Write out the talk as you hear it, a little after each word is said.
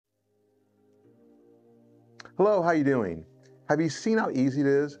Hello, how you doing? Have you seen how easy it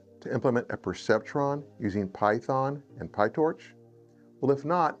is to implement a perceptron using Python and PyTorch? Well, if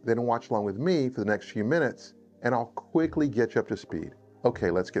not, then watch along with me for the next few minutes and I'll quickly get you up to speed.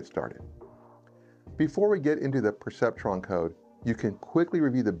 Okay, let's get started. Before we get into the perceptron code, you can quickly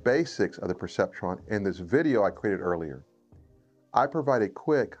review the basics of the perceptron in this video I created earlier. I provide a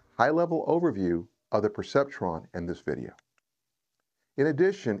quick, high-level overview of the perceptron in this video. In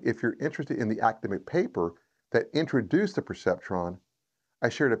addition, if you're interested in the academic paper that introduced the perceptron, I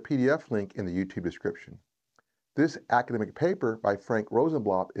shared a PDF link in the YouTube description. This academic paper by Frank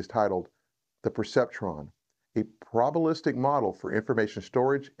Rosenblatt is titled The Perceptron, a probabilistic model for information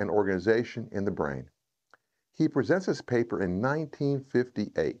storage and organization in the brain. He presents this paper in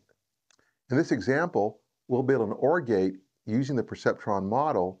 1958. In this example, we'll build an OR gate using the perceptron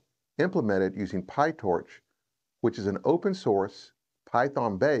model implemented using PyTorch, which is an open source,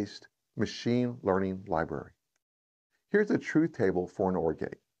 Python-based machine learning library. Here's the truth table for an OR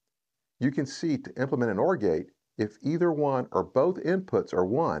gate. You can see to implement an OR gate, if either one or both inputs are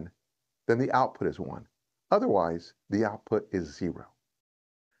 1, then the output is 1. Otherwise, the output is 0.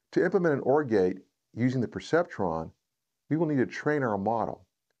 To implement an OR gate using the perceptron, we will need to train our model.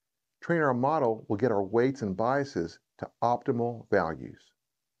 Training our model will get our weights and biases to optimal values.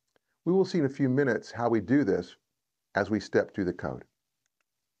 We will see in a few minutes how we do this as we step through the code.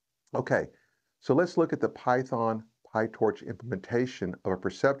 Okay, so let's look at the Python PyTorch implementation of a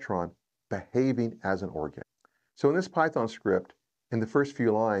perceptron behaving as an OR gate. So in this Python script, in the first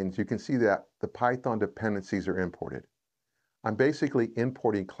few lines, you can see that the Python dependencies are imported. I'm basically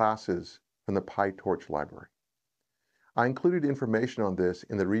importing classes from the PyTorch library. I included information on this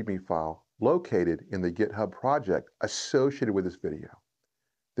in the README file located in the GitHub project associated with this video.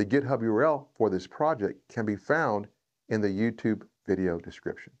 The GitHub URL for this project can be found in the YouTube video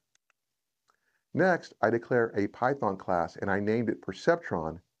description. Next, I declare a Python class and I named it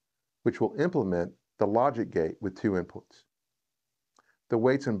Perceptron, which will implement the logic gate with 2 inputs. The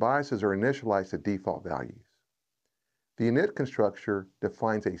weights and biases are initialized to default values. The init constructor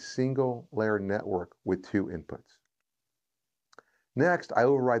defines a single layer network with 2 inputs. Next, I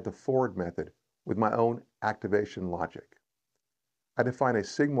override the forward method with my own activation logic. I define a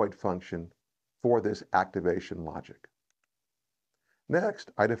sigmoid function for this activation logic.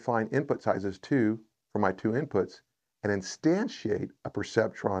 Next, I define input sizes 2 for my 2 inputs and instantiate a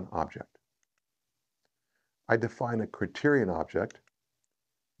perceptron object. I define a criterion object.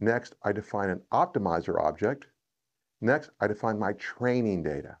 Next, I define an optimizer object. Next, I define my training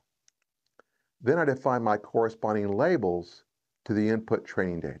data. Then I define my corresponding labels to the input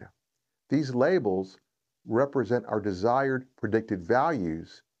training data. These labels represent our desired predicted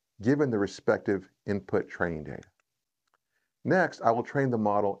values given the respective input training data. Next, I will train the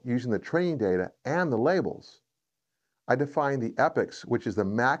model using the training data and the labels. I define the epochs, which is the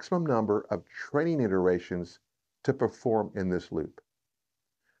maximum number of training iterations to perform in this loop.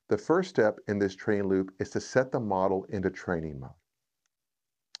 The first step in this training loop is to set the model into training mode.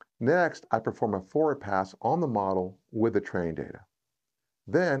 Next, I perform a forward pass on the model with the training data.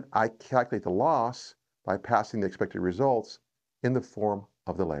 Then I calculate the loss by passing the expected results in the form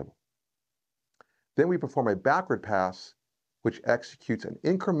of the label. Then we perform a backward pass which executes an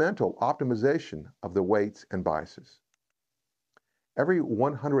incremental optimization of the weights and biases. Every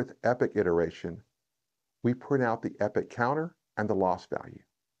 100th epoch iteration, we print out the epoch counter and the loss value.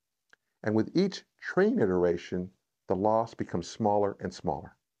 And with each train iteration, the loss becomes smaller and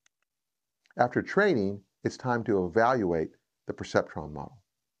smaller. After training, it's time to evaluate the perceptron model.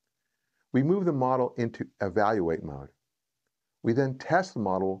 We move the model into evaluate mode. We then test the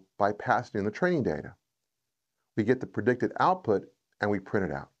model by passing in the training data. We get the predicted output and we print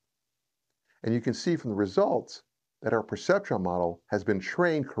it out. And you can see from the results that our perceptron model has been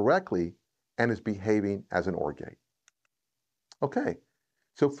trained correctly and is behaving as an OR gate. Okay,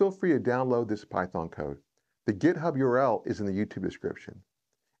 so feel free to download this Python code. The GitHub URL is in the YouTube description.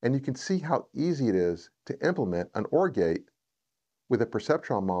 And you can see how easy it is to implement an OR gate with a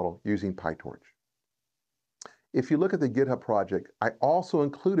perceptron model using PyTorch. If you look at the GitHub project, I also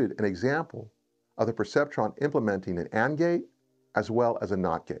included an example of the perceptron implementing an AND gate as well as a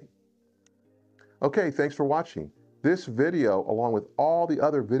NOT gate. Okay, thanks for watching. This video, along with all the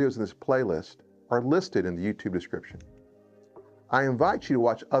other videos in this playlist, are listed in the YouTube description. I invite you to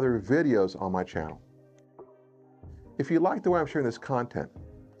watch other videos on my channel. If you like the way I'm sharing this content,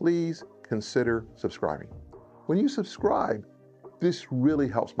 please consider subscribing. When you subscribe, this really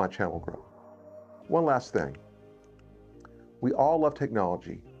helps my channel grow. One last thing. We all love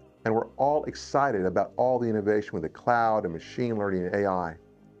technology, and we're all excited about all the innovation with the cloud and machine learning and AI.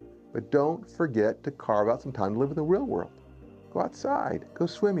 But don't forget to carve out some time to live in the real world. Go outside, go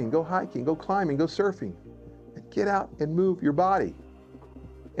swimming, go hiking, go climbing, go surfing. And get out and move your body.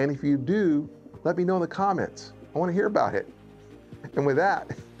 And if you do, let me know in the comments. I want to hear about it. And with that,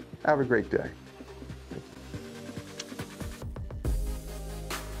 have a great day.